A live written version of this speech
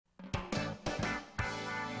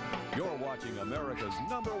You're watching America's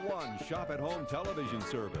 #1 shop-at-home television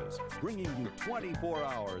service, bringing you 24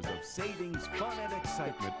 hours of savings, fun, and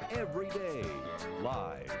excitement every day.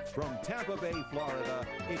 Live from Tampa Bay, Florida,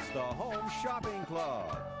 it's the Home Shopping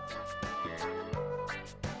Club.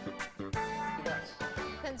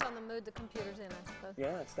 Depends on the mood the computer's in, I suppose.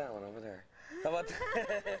 Yeah, it's that one over there. How about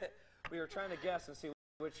that? We were trying to guess and see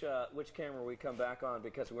which camera we come back on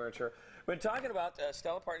because we weren't sure. We've been talking about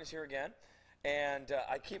Stella Parton is here again. And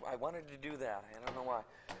I wanted to do that. I don't know why.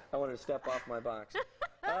 I wanted to step off my box.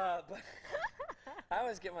 But I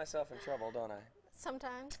always get myself in trouble, don't I?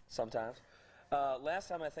 Sometimes. Sometimes. Last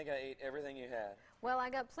time I think I ate everything you had. Well,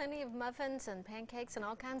 I got plenty of muffins and pancakes and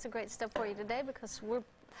all kinds of great stuff for you today because we're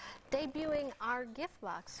debuting our gift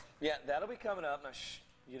box. Yeah, that'll be coming up. Now, shh,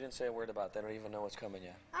 you didn't say a word about that. They don't even know what's coming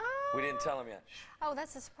yet. Oh. We didn't tell them yet. Shh. Oh,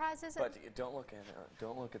 that's a surprise, is it? But don't look at it.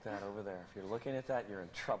 Don't look at that over there. If you're looking at that, you're in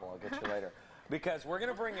trouble. I'll get you later. Because we're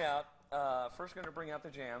going to bring out, first going to bring out the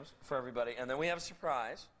jams for everybody, and then we have a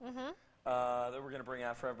surprise that we're going to bring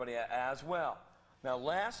out for everybody as well. Now,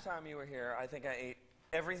 last time you were here, I think I ate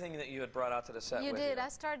everything that you had brought out to the set. You with did. You. I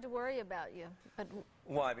started to worry about you. But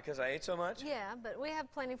why? Because I ate so much? Yeah, but we have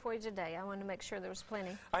plenty for you today. I wanted to make sure there was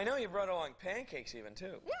plenty. I know you brought along pancakes even,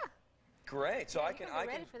 too. Yeah. Great. So yeah, I can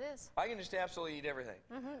ready for this. I can just absolutely eat everything,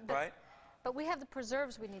 right? But we have the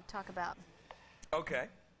preserves we need to talk about. Okay.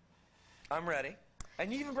 I'm ready.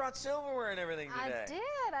 And you even brought silverware and everything today. I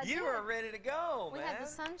did. You are ready to go, man. We have the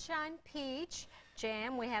sunshine peach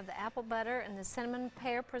jam. We have the apple butter and the cinnamon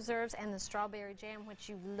pear preserves and the strawberry jam, which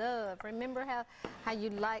you love. Remember how you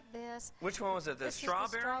like this? Which one was it? The strawberry?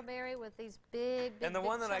 Is the strawberry with these big and the big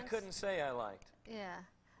one that chunks. I couldn't say I liked. Yeah.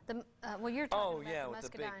 Well, you're talking about the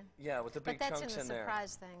muscadine. With the big chunks in there. But that's in the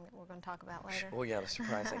surprise thing that we're going to talk about later. Oh, yeah, the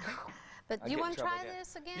surprise thing. But you want to try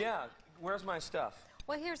this again? Yeah. Where's my stuff?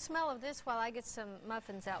 Well, here, smell of this while I get some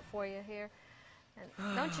muffins out for you here. And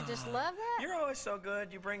don't you just love that? You're always so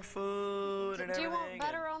good. You bring food and everything. Do you want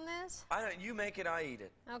butter on this? You make it, I eat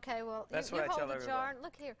it. Okay, well, that's you what I hold tell the everybody. jar.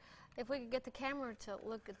 Look here. If we could get the camera to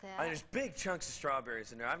look at that. There's big chunks of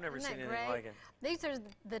strawberries in there. I've never seen anything like it. These are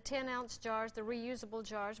the 10-ounce jars, the reusable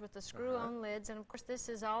jars with the screw-on lids. And, of course, this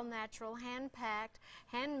is all natural, hand-packed,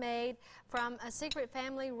 handmade from a secret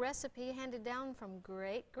family recipe handed down from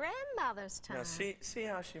great-grandmother's time. Now, see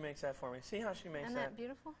how she makes that for me? See how she makes that? Isn't that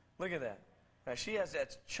beautiful? Look at that. Now, she has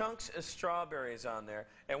chunks of strawberries on there.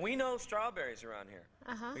 And we know strawberries around here.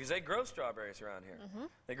 Because they grow strawberries around here.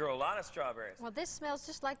 They grow a lot of strawberries. Well, this smells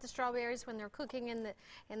just like the strawberries when they're cooking in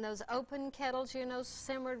those open kettles, you know,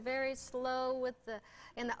 simmered very slow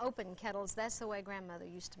in the open kettles. That's the way Grandmother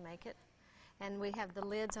used to make it. And we have the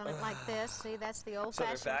lids on it like this. See, that's the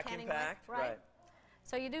old-fashioned so they're vacuum packed, right?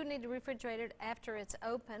 So you do need to refrigerate it after it's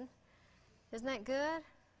open. Isn't that good?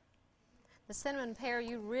 The cinnamon pear,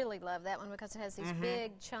 you really love that one because it has these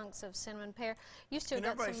big chunks of cinnamon pear. You still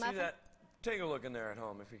got some muffins. That? Take a look in there at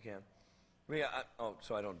home if you can.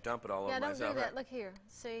 So I don't dump it all over myself. Yeah, don't do that. Right? Look here.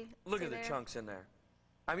 See? Look at the chunks in there.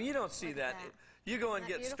 I mean, you don't see that. You go and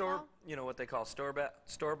get you know what they call store-bought?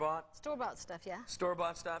 Store-bought stuff, yeah.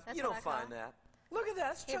 Store-bought stuff. That's you don't find that. Look at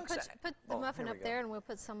that. That's chunks. Put the muffin up there and we'll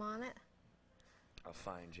put some on it. A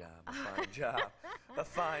fine job. A fine job. A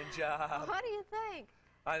fine job. What do you think?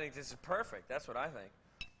 I think this is perfect. That's what I think.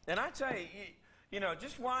 And I tell you, you know,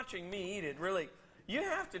 just watching me eat it, really, you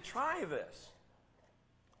have to try this.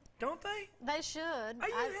 Don't they? They should.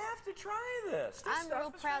 You have to try this. I'm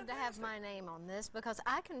real proud to have my name on this because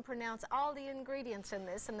I can pronounce all the ingredients in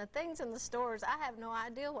this and the things in the stores. I have no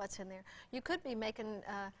idea what's in there. You could be making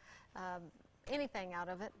anything out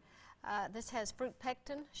of it. This has fruit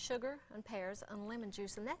pectin, sugar, and pears, and lemon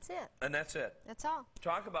juice, and that's it. And that's it. That's all.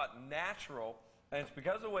 Talk about natural, and it's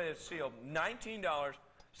because of the way it's sealed,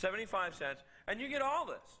 $19.75, and you get all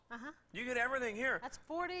this. You get everything here. That's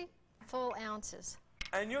 40 full ounces.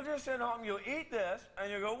 And you'll just sit home, you'll eat this,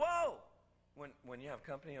 and you'll go, whoa! When you have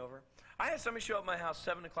company over. I had somebody show up at my house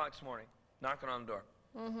 7 o'clock this morning, knocking on the door.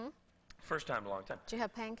 First time in a long time. Did you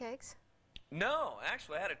have pancakes? No,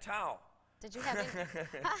 actually, I had a towel. Did you have any?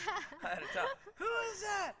 I had a towel. Who is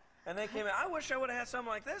that? And they came in. I wish I would have had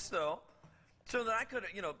something like this, though, so that I could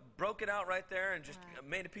have, you know, broke it out right there and just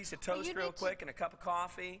made a piece of toast real quick and a cup of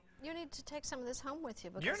coffee. You need to take some of this home with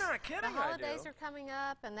you because you're not kidding. The holidays are coming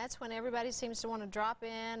up, and that's when everybody seems to want to drop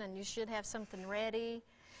in, and you should have something ready.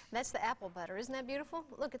 That's the apple butter. Isn't that beautiful?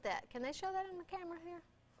 Look at that. Can they show that on the camera here?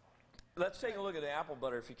 Let's take a look at the apple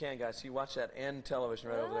butter if you can, guys. So you watch that end television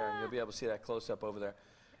right over there, and you'll be able to see that close up over there.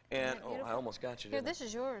 And I almost got you. Here, this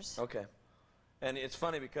is yours. Okay. And it's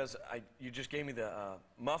funny because you just gave me the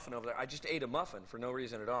muffin over there. I just ate a muffin for no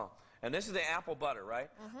reason at all. And this is the apple butter, right?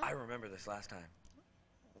 I remember this last time.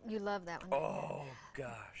 You love that one. Oh,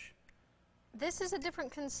 gosh. This is a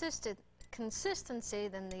different consistency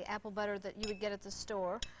than the apple butter that you would get at the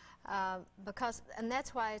store. And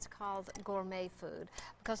that's why it's called gourmet food,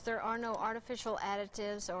 because there are no artificial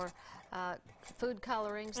additives or food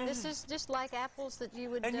colorings. This is just like apples that you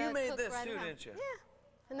would And you made cook this right too, now. didn't you? Yeah,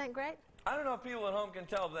 isn't that great? I don't know if people at home can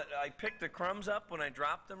tell that I picked the crumbs up when I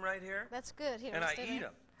dropped them right here. That's good. Here, And I instead eat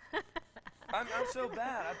of- them. I'm so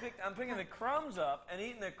bad. I'm picking the crumbs up and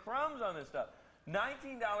eating the crumbs on this stuff.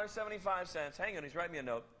 $19.75. Hang on, he's writing me a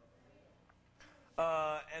note.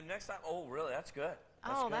 And next time, oh, really? That's good.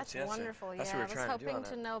 Oh, good. that's See, wonderful. That's Yeah, what I we're was trying to do hoping on to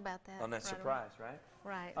that, know about that. on that right surprise, right?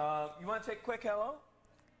 Right. You want to take a quick hello?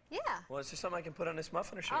 Yeah. Well, is there something I can put on this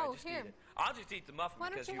muffin, or should I Oh, just here. eat it? I'll just eat the muffin Why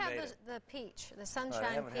don't because you you have made it. the peach, the I sunshine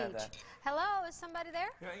haven't peach? had that. Hello, is somebody there?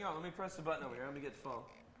 Here, hang on. Let me press the button over here. Let me get the phone.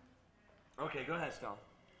 Okay, go ahead, Stella.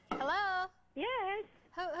 Hello? Yes,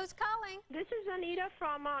 Who's calling? this is Anita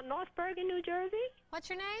from North Bergen, New Jersey. What's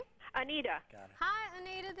your name? Anita. Got it. Hi,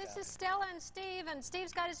 Anita. This is Stella and Steve, and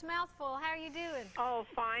Steve's got his mouth full. How are you doing? Oh,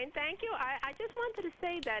 fine, thank you. I just wanted to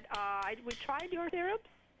say that we tried your syrups.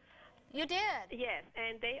 You did? Yes,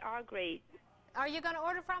 and they are great. Are you going to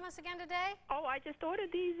order from us again today? Oh, I just ordered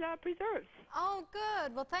these preserves. Oh,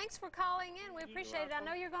 good. Well, thanks for calling in. We appreciate it. I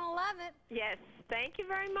know you're going to love it. Yes, thank you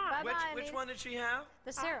very much. Bye-bye. Which Anita. one did she have?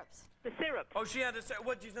 The syrups. The syrup. Oh, she had this.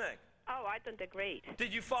 What do you think? Oh, I think they're great.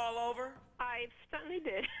 Did you fall over? I certainly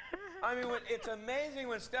did. I mean, it's amazing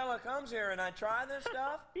when Stella comes here and I try this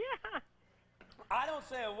stuff. Yeah. I don't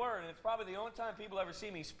say a word, and it's probably the only time people ever see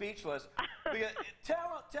me speechless. Because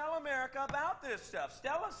tell America about this stuff.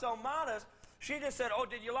 Stella's so modest. She just said, "Oh,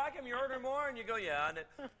 did you like them? You order more?" And you go, "Yeah."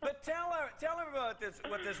 But tell her about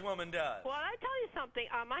what this woman does. Well, I tell you something.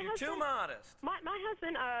 My You're husband. too modest. My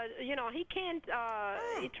husband, you know, he can't.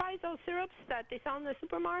 He tries those syrups that they sell in the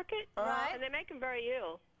supermarket, Right. and they make him very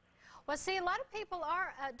ill. Well, see, a lot of people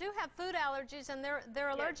do have food allergies, and they're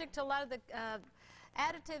allergic to a lot of the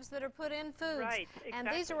additives that are put in foods. Right, And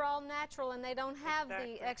these exactly. are all natural, and they don't have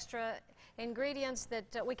Exactly. the extra ingredients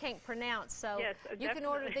that we can't pronounce. So Yes, you can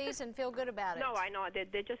order definitely. these and feel good about it. No, I know.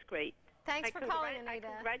 They're just great. Thanks for calling, I Anita.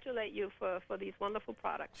 congratulate you for these wonderful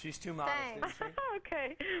products. She's too modest, Thanks. isn't she?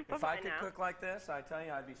 Okay. If I Bye-bye could now. cook like this, I tell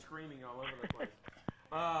you, I'd be screaming all over the place.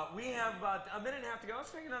 We have about a minute and a half to go.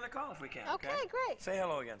 Let's take another call if we can. Okay, great. Say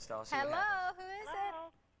hello again, Stella. See what Hello, happens. who is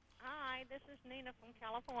Hello. Hi, this is Nina from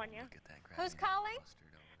California. Look at that it? Who's calling?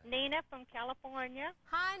 Nina from California.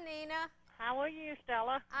 Hi, Nina. How are you,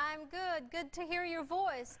 Stella? I'm good. Good to hear your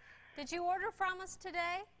voice. Did you order from us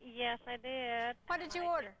today? Yes, I did. What did you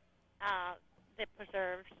order? The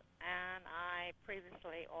preserves, and I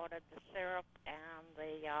previously ordered the syrup and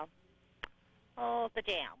the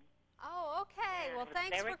jam. Oh, okay. And Well, it was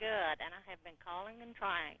thanks very for... good, and I have been calling and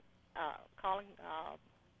calling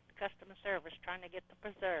customer service trying to get the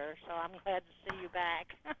preserves, so I'm glad to see you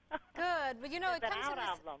back. Good. Well, you know, I've it been comes in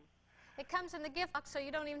out this... of them. It comes in the gift box, so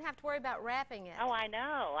you don't even have to worry about wrapping it. Oh, I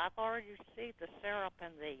know. I've already received the syrup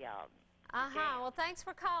and the Well, thanks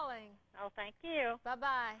for calling. Oh, thank you.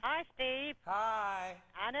 Bye-bye. Hi, Steve. Hi.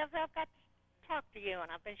 I never have got to talk to you,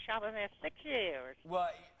 and I've been shopping there 6 years.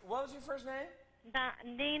 What was your first name?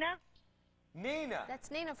 Nina? Nina.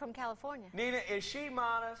 That's Nina from California. Nina, is she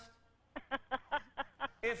modest?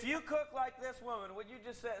 If you cook like this woman, would you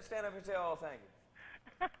just stand up and say, "Oh, thank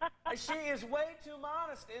you"? She is way too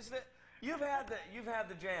modest. You've had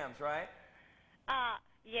the jams, right?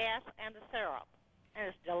 Yes, and the syrup. And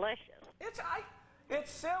it's delicious.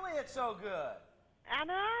 It's silly. It's so good. I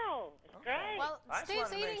know. It's great. Well, I just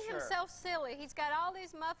Steve's wanted to make eating sure. himself silly. He's got all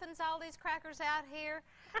these muffins, all these crackers out here,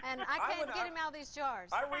 and I can't get him out of these jars.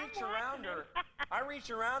 I reach around her. I reach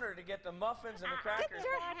around her to get the muffins and the Get crackers.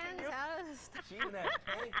 your hands out of this stuff. She even had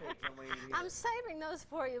pancakes when we eat here. I'm saving those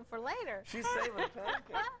for you for later. She's saving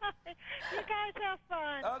pancakes. You guys have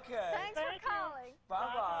fun. Okay. Thanks for Thank you. calling.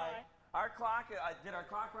 Bye-bye. Our clock, did our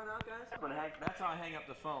clock run out, guys? That's how I hang up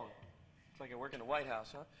the phone. It's like I work in the White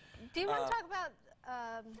House, huh? Do you want to talk about...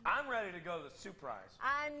 I'm ready to go to the surprise.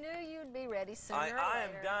 I knew you'd be ready sooner or later. I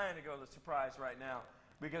am dying to go to the surprise right now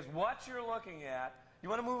because what you're looking at, you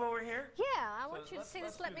want to move over here? Yeah, I want So you to see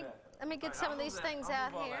let's this. do that. Let me get All right, some I'll of move these that- things I'll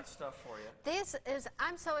out move all here. that stuff for you.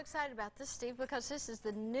 I'm so excited about this, Steve, because this is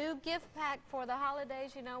the new gift pack for the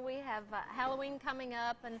holidays. You know, we have Halloween coming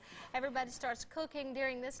up, and everybody starts cooking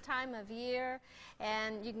during this time of year.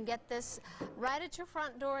 And you can get this right at your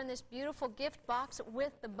front door in this beautiful gift box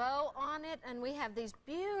with the bow on it. And we have these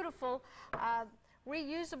beautiful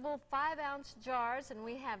reusable 5-ounce jars, and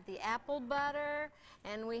we have the apple butter,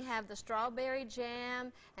 and we have the strawberry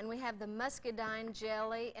jam, and we have the muscadine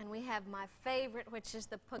jelly, and we have my favorite, which is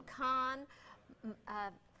the pecan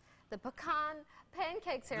the pecan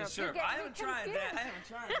pancake syrup. The syrup. I haven't tried that. I haven't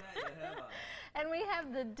tried that yet, have I? And we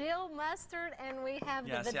have the dill mustard, and we have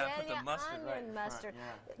the see, I put the Vidalia mustard right onion in front, mustard.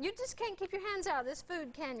 yeah. You just can't keep your hands out of this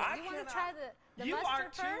food, can you? You want to try the you mustard are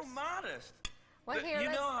first? too modest. Well, here, you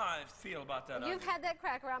know how I feel about that You've onion. had that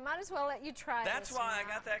cracker. I might as well let you try That's this why now.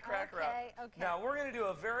 I got that cracker out. Okay. Now, we're going to do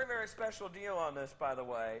a very, very special deal on this, by the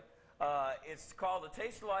way. It's called the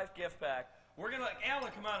Taste of Life gift pack. We're going to let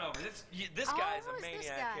Alan come on over. This guy is a who's this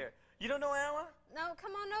maniac guy? here. You don't know Alan? No,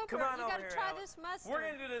 come on over. Come on you over got here, to try Alan. this mustard. We're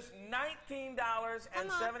going to do this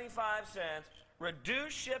 $19.75.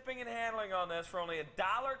 Reduced shipping and handling on this for only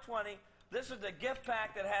 $1.20. This is the gift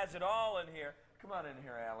pack that has it all in here. Come on in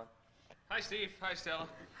here, Alan. Hi, Steve. Hi, Stella.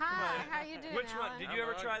 Hi, how you doing, Which Alan? one? Did you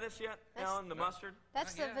ever try this yet, Alan, the mustard?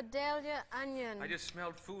 That's the Not yet. Vidalia onion. I just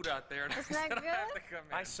smelled food out there. And Isn't I that said I have good? to come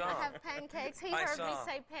in. I saw. I have pancakes. He I heard me saw.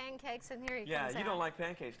 say pancakes, and here he Yeah, comes you out. don't like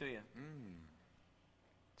pancakes, do you?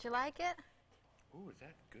 Did you like it? Ooh, is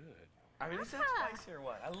that good? I mean, is that spicy or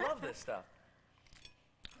what? I love this stuff.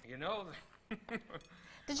 You know,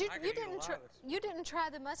 Did you? I could You eat a didn't. lot of this. You didn't try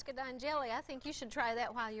the muscadine jelly. I think you should try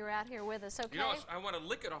that while you're out here with us. Okay. you know, I want to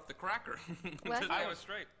lick it off the cracker. Well, Just here. go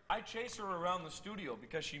straight. I chase her around the studio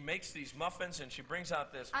because she makes these muffins and she brings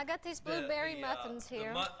out this. I got these blueberry muffins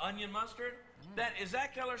here. Onion mustard. Is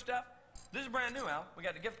that killer stuff? This is brand new, Al. We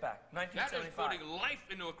got the gift pack, That is 1975. putting life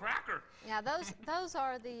into a cracker. Yeah, those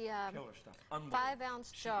are the Killer stuff. Unbelievable.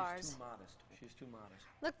 5-ounce jars. She's too modest. She's too modest.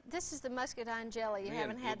 Look, this is the muscadine jelly. You We had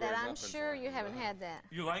haven't had that. blueberry I'm muffins sure on you it. haven't had that.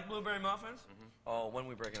 You like blueberry muffins? Oh, when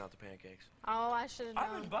we breaking out the pancakes? Oh, I should have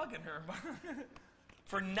I've known. been bugging her.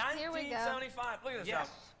 For Here we go. $19.75. Look at this, Yes.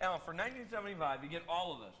 Alan. For $19.75, you get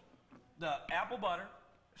all of this: the apple butter,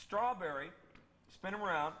 strawberry, spin them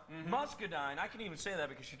around, muscadine. I can even say that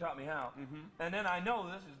because she taught me how. And then I know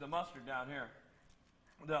this is the mustard down here.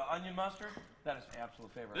 The onion mustard. That is my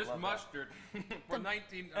absolute favorite. This I love mustard for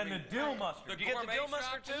 19. I and mean, the dill mustard. the Do you get the gourmet dill shop?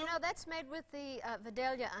 mustard too? You know, that's made with the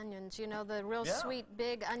Vidalia onions. You know, the real Yeah. sweet,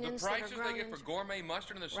 big the onions that are prices grown they get in. for gourmet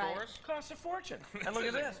mustard in the Right. stores. Costs a fortune. And look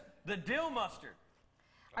at this, the dill mustard.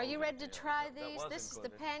 Are you ready to try these? was This is the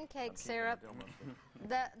included. pancake syrup.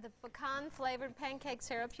 The pecan flavored pancake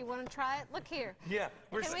syrup. You want to try it? Look here. Yeah,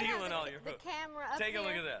 we're Can we have stealing all your the food. camera up Take a here?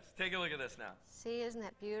 look at this. Take a look at this now. See, isn't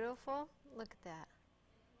that beautiful? Look at that.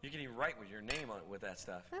 You can even write with your name on it with that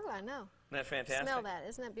stuff. Oh, I know. Isn't that fantastic? Smell that.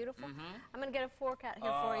 Isn't that beautiful? I'm going to get a fork out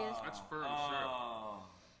here for you. That's firm syrup. Oh.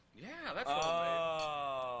 Yeah, that's homemade.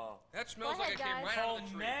 Oh. That smells Go like it ahead, came guys. right out of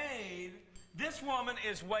the tree. Homemade. This woman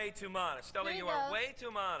is way too modest. Stella, Here you you are go. way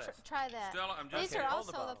too modest. Try that. Stella, I'm just These here. are Hold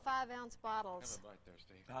the also the bottle. 5-ounce Have bottles. a bite there,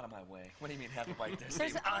 Steve. Out of my way. What do you mean have to bite this?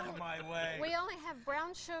 There's Out of only- my way. We only have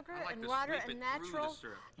brown sugar I like and to water sweep and it through the natural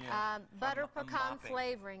syrup. butter I'm pecan mopping.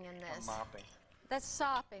 flavoring in I'm this. mopping. That's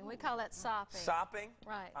sopping. We call that sopping. Sopping?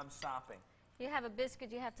 Right. I'm sopping. You have a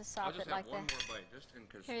biscuit, you have to I'll sop just it have like one that. more bite, just in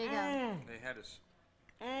case Here you go. they had us.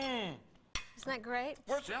 Mmm. Isn't that great?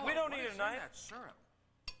 Stella, We don't what need is a in knife. That syrup.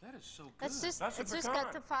 That is so good. That's just That's a it's just pecan.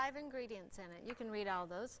 got the 5 ingredients in it. You can read all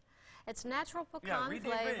those. It's natural Yeah, pecan read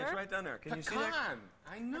the ingredients flavor. right down there. Can you see that? Pecan.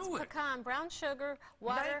 I knew it. Pecan, brown sugar,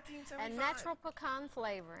 water, 1975. and natural pecan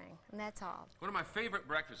flavoring. And that's all. One of my favorite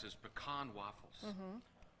breakfasts is pecan waffles.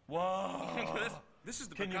 Whoa. This is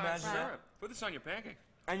the Can you pecan imagine that? syrup. Put this on your pancake.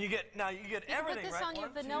 And you get You can everything, put this right? on your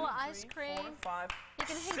 1, 2, vanilla ice 3, cream. 4, 5, You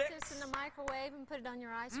can heat 6. this in the microwave and put it on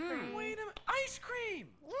your ice cream. Wait a minute. Ice cream.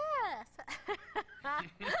 Yes.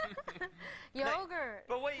 Yogurt.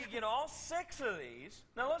 But wait, you get all 6 of these.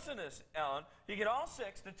 Now listen to this, Ellen. You get all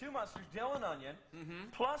 6, the 2 mustards, dill and onion,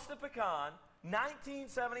 plus the pecan,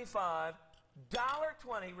 $19.75,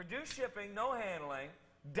 $1.20, reduced shipping, no handling,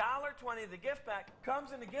 $1.20. The gift pack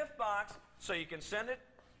comes in the gift box so you can send it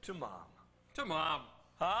to mom. To mom.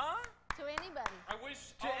 Huh? To anybody. I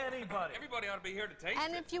wish To anybody. Everybody ought to be here to taste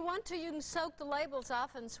And it. if you want to, you can soak the labels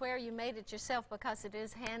off and swear you made it yourself because it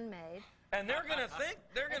is handmade. And they're gonna think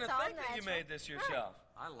It's all that you natural. made this yourself.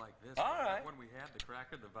 I like this. All right. When we had the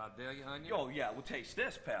cracker, the Vidalia onion. Oh yeah, we'll taste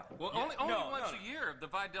this, pal. Well, Yeah. only No, once no. a year the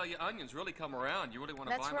Vidalia onions really come around. You really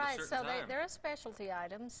want to That's buy them at right. a So certain time. they're a specialty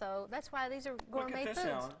item. So that's why these are Look gourmet at this, foods.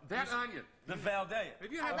 Alan. That onion. The Valdeia.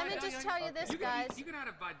 If you had Let me Vidalia just tell you onion- this, you could guys. You could add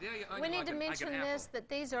a Vidalia onion We need like to an mention apple. this, that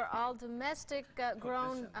these are all domestic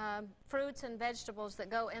grown fruits and vegetables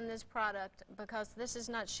that go in this product because this is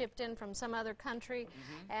not shipped in from some other country.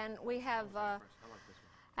 And we have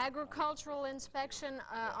agricultural inspection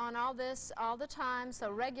on all this all the time,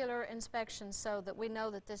 so regular inspections so that we know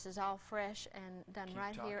that this is all fresh and done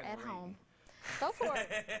right here at home. Go for it.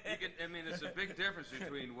 I mean, there's a big difference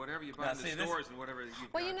between whatever you buy in the stores and whatever you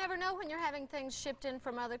Well, you never know when you're having things shipped in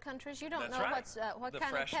from other countries. You don't That's know right. what's what The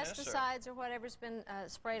kind of freshness pesticides or whatever's been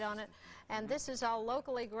sprayed on it. And this is all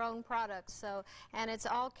locally grown products. So, and it's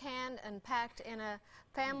all canned and packed in a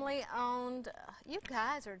family-owned. You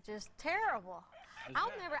guys are just terrible. I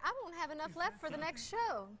won't have enough left for the next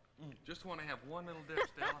show. just want to have one little dip,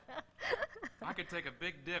 Stella. I could take a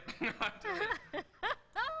big dip.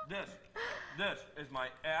 This is my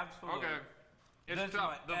absolute. Okay. It's This is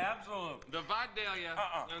tough. my absolute. The Vidalia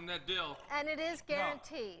and the dill. And it is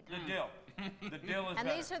guaranteed. The dill. The dill is And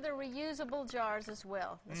better. these are the reusable jars as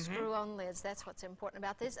well, the screw-on lids. That's what's important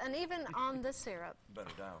about this. And even on the syrup. Better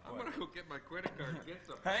down. I'm going to go get my credit card and get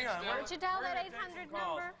some. Hang on. Stella, Why don't you dial We're that gonna take 800 some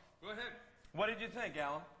calls. number? go ahead. What did you think,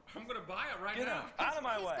 Alan? I'm going to buy it right Get now. out of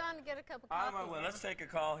my way. He's gone to get a cup of Out coffee. of my way. Let's take a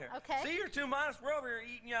call here. Okay. See, you're too modest. We're over here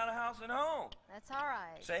eating you out of house and home. That's all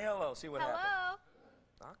right. Say hello. See what happens. Hello?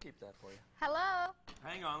 I'll keep that for you. Hello?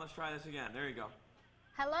 Hang on. Let's try this again. There you go.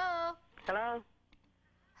 Hello? Hello?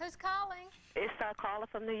 Who's calling? It's caller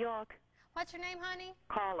from New York. What's your name, honey?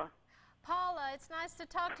 Caller. Paula, it's nice to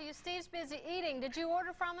talk to you. Steve's busy eating. Did you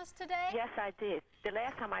order from us today? Yes, I did. The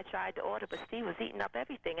last time I tried to order, but Steve was eating up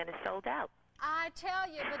everything and it sold out. I tell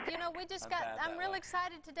you, but you know, we just got, I'm real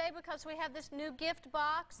excited today because we have this new gift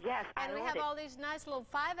box. Yes, and I we ordered have it. all these nice little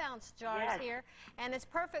 5-ounce jars Yes. here, and it's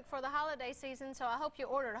perfect for the holiday season, so I hope you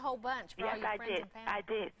ordered a whole bunch for all Yes, your I friends did. and family. I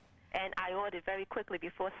did. And I ordered very quickly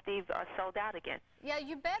before Steve sold out again. Yeah,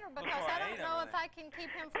 you better, because Before I I don't ate know if everything. I can keep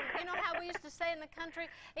him from, you know how we used to say in the country,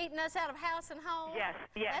 eating us out of house and home? Yes,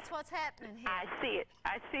 yes. That's what's happening here. I see it.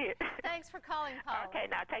 I see it. Thanks for calling, Paula. Okay,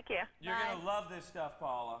 now take care. You're Bye. going to love this stuff,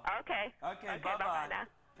 Paula. Okay. Okay, bye-bye bye-bye. now.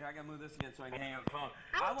 Here, I got to move this again so I can hang up the phone.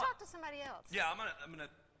 I want to wa- talk to somebody else. Yeah, I'm gonna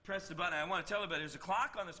press the button. I want to tell everybody there's a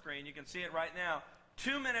clock on the screen. You can see it right now.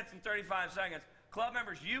 2 minutes and 35 seconds. Club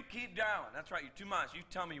members, you keep dialing. That's right. You're 2 months. You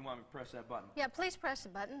tell me you want me to press that button. Yeah, please press the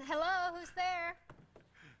button. Hello, who's there?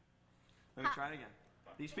 Let me try it again.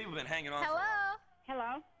 These people have been hanging on. For a while. Hello?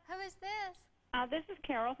 Hello. Who is this? This is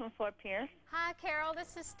Carol from Fort Pierce. Hi, Carol.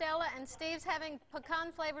 This is Stella, and Steve's having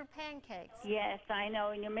pecan-flavored pancakes. Yes, I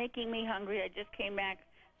know, and you're making me hungry. I just came back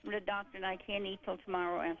from the doctor, and I can't eat till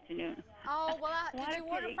tomorrow afternoon. Oh, well, What did a you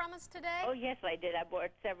order pity. from us today? Oh, yes, I did. I bought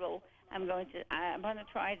several. I'm going to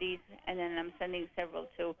try these, and then I'm sending several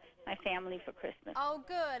to my family for Christmas. Oh,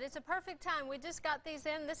 good. It's a perfect time. We just got these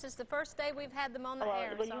in. This is the first day we've had them on the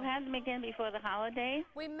air. Will so you have them again before the holidays?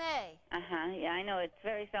 we may. Yeah, I know. It's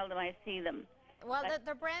very seldom I see them. Well,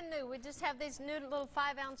 they're brand new. We just have these new little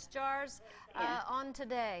 5-ounce jars on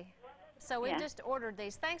today. So we Yeah. just ordered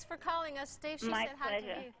these. Thanks for calling us, Steve. She My said hi to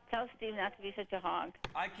pleasure. you. Tell Steve not to be such a hog.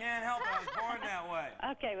 I can't help it. I was born that way.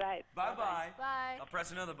 Okay, right. Bye-bye. Bye. I'll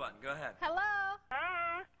press another button. Go ahead. Hello?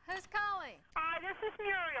 Hello. Who's calling? This is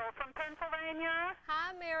Muriel from Pennsylvania.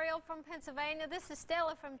 Hi, Muriel from Pennsylvania. This is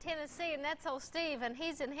Stella from Tennessee, and that's old Steve, and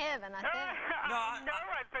he's in heaven, I think. No, I know.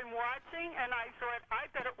 I've been watching, and I thought I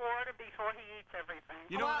better order before he eats everything.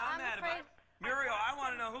 You know Well, what I'm I'm mad afraid- about? Muriel, I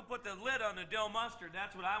want to know who put the lid on the dill mustard.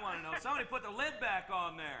 That's what I want to know. Somebody put the lid back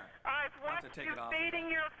on there. I've I'll have to watched take you it off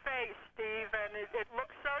feeding your face, Steve, and it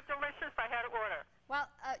looks so delicious. I had to order. Well,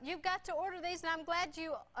 you've got to order these, and I'm glad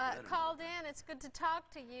you called in. It's good to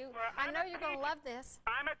talk to you. Well, I I'm know a you're going to peach- love this.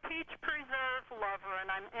 I'm a peach preserve lover,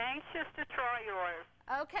 and I'm anxious to try yours.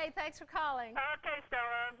 Okay, thanks for calling. Okay,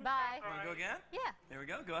 Stella. Bye. Want to go again? Yeah. There we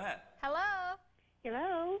go. Go ahead. Hello?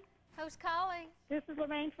 Hello, Who's calling? this is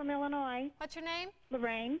Lorraine from Illinois. What's your name?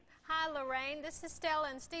 Lorraine. Hi, Lorraine. This is Stella,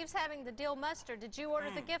 and Steve's having the dill mustard. Did you order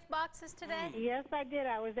the gift boxes today? Yes, I did.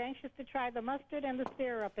 I was anxious to try the mustard and the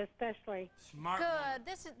syrup especially. Smart woman.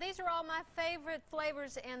 Good. These are all my favorite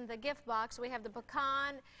flavors in the gift box. We have the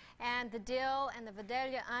pecan and the dill and the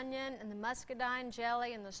Vidalia onion and the muscadine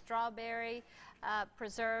jelly and the strawberry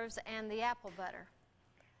preserves and the apple butter.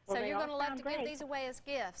 Well, So they you're all going to love sound to give great. these away as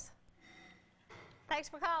gifts. Thanks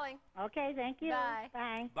for calling. Okay, thank you. Bye.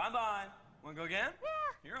 Bye. Bye-bye. Want to go again?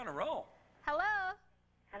 Yeah. You're on a roll. Hello?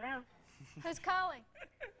 Hello. Who's calling?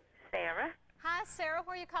 Sarah, Hi, Sarah.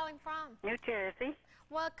 Where are you calling from? New Jersey.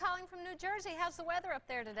 Well, calling from New Jersey. How's the weather up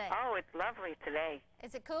there today? Oh, it's lovely today.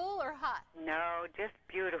 Is it cool or hot? No, just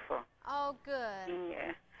beautiful. Oh, good.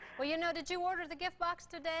 Yeah. Well, you know, did you order the gift box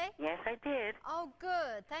today? Yes, I did. Oh,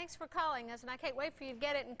 good. Thanks for calling us, and I can't wait for you to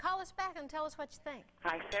get it. And call us back and tell us what you think.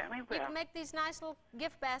 I certainly will. You can make these nice little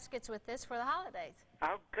gift baskets with this for the holidays.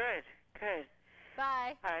 Oh, good, good.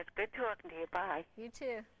 Bye. All right, it's good talking to you. Bye. You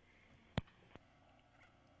too.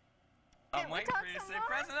 I'm Can we waiting talk for you to some say more?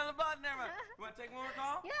 press another button. Never mind. You want to take one more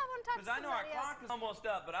call? Yeah, I want to talk to Because I know our somebody clock is almost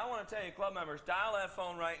up, but I want to tell you, club members, dial that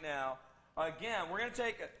phone right now. Again, we're going to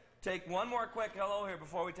take take one more quick hello here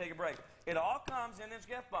before we take a break. It all comes in this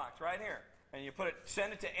gift box right here. And you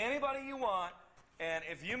send it to anybody you want. And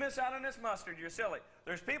if you miss out on this mustard, you're silly.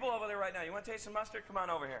 There's people over there right now. You want to taste some mustard? Come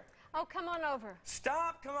on over here. Oh, come on over.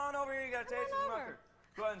 Stop. Come on over here. You got to taste some mustard.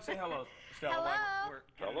 Go ahead and say hello, Stella.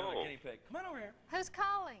 Hello. Hello. Guinea pig. Come on over here. Who's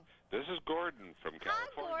calling? This is Gordon from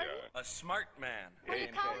California. Gordon. A smart man. Where are you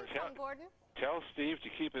calling from, Gordon? Tell Steve to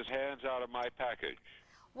keep his hands out of my package.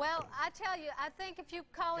 Well, I tell you, I think if you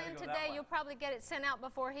call in today, you'll probably get it sent out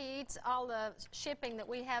before he eats all the shipping that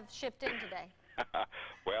we have shipped in today.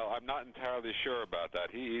 Well, I'm not entirely sure about that.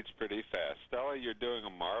 He eats pretty fast. Stella, you're doing a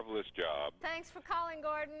marvelous job. Thanks for calling,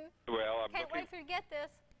 Gordon. Well, Can't wait for you to get this.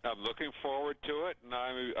 I'm looking forward to it, and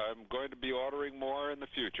I'm going to be ordering more in the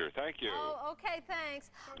future. Thank you. Oh, okay, thanks.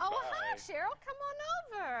 Oh, well, hi, Cheryl. Come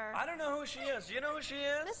on over. I don't know who she is. Do you know who she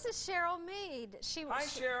is? This is Cheryl Mead. Hi,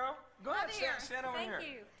 Cheryl. Go ahead, stand over here.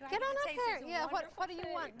 Thank you. Get on up here. Yeah, what do you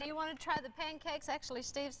want? Do you want to try the pancakes? Actually,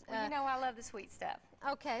 Steve's... Well, you know I love the sweet stuff.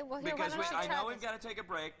 Okay, well, here, because why don't you I know try we've got to take a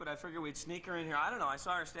break, but I figured we'd sneak her in here. I don't know. I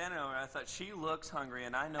saw her standing over. I thought she looks hungry,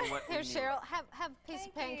 and I know what we Here, need. Cheryl, have a piece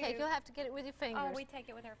of pancake. You'll have to get it with your fingers. Oh, we take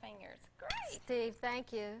it with our fingers. Great. Steve,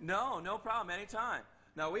 thank you. No problem. Anytime.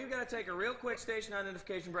 Now, we've got to take a real quick station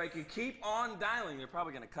identification break. You keep on dialing. They're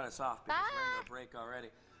probably going to cut us off because we're in a break already.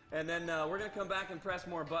 And then we're going to come back and press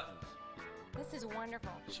more buttons. This is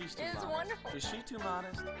wonderful. She's too modest. It is wonderful. Is she too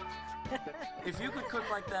modest? If you could cook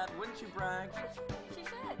like that, wouldn't you brag? She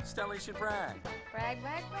should. Stella should brag. Brag,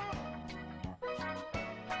 brag, brag.